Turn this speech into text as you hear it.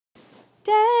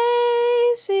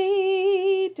Daisy,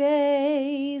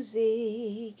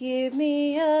 Daisy, give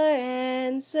me your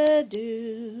answer,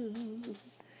 do.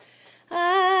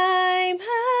 I'm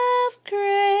half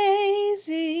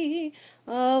crazy,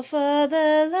 oh, for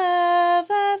the love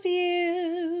of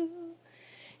you.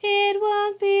 It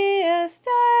won't be a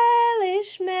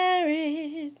stylish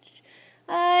marriage,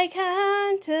 I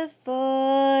can't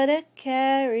afford a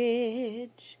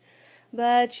carriage,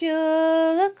 but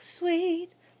you'll look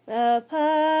sweet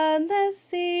upon the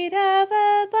seat of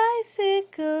a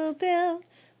bicycle built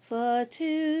for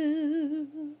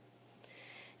two.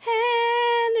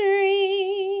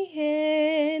 Henry,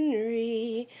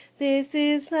 Henry, this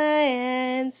is my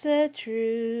answer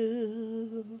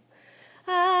true.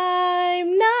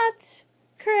 I'm not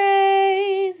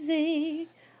crazy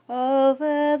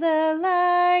over the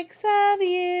likes of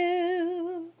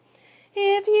you.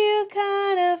 If you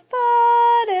can't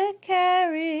afford a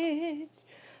carriage,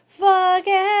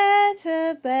 forget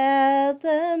about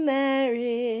the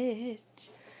marriage.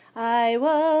 I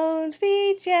won't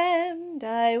be jammed,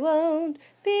 I won't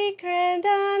be crammed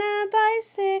on a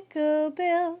bicycle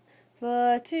built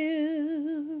for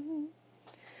two.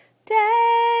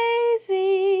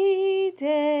 Daisy,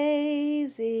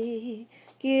 Daisy,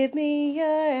 give me your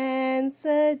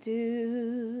answer,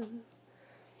 do.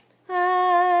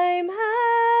 I'm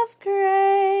half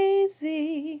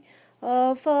crazy,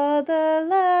 oh, for the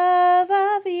love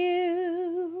of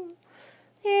you.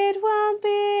 It won't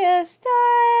be a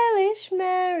stylish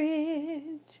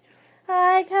marriage,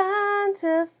 I can't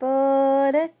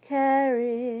afford a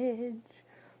carriage,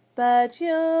 but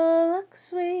you'll look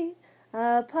sweet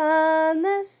upon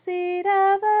the seat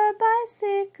of a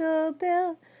bicycle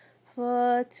built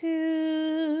for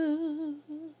two.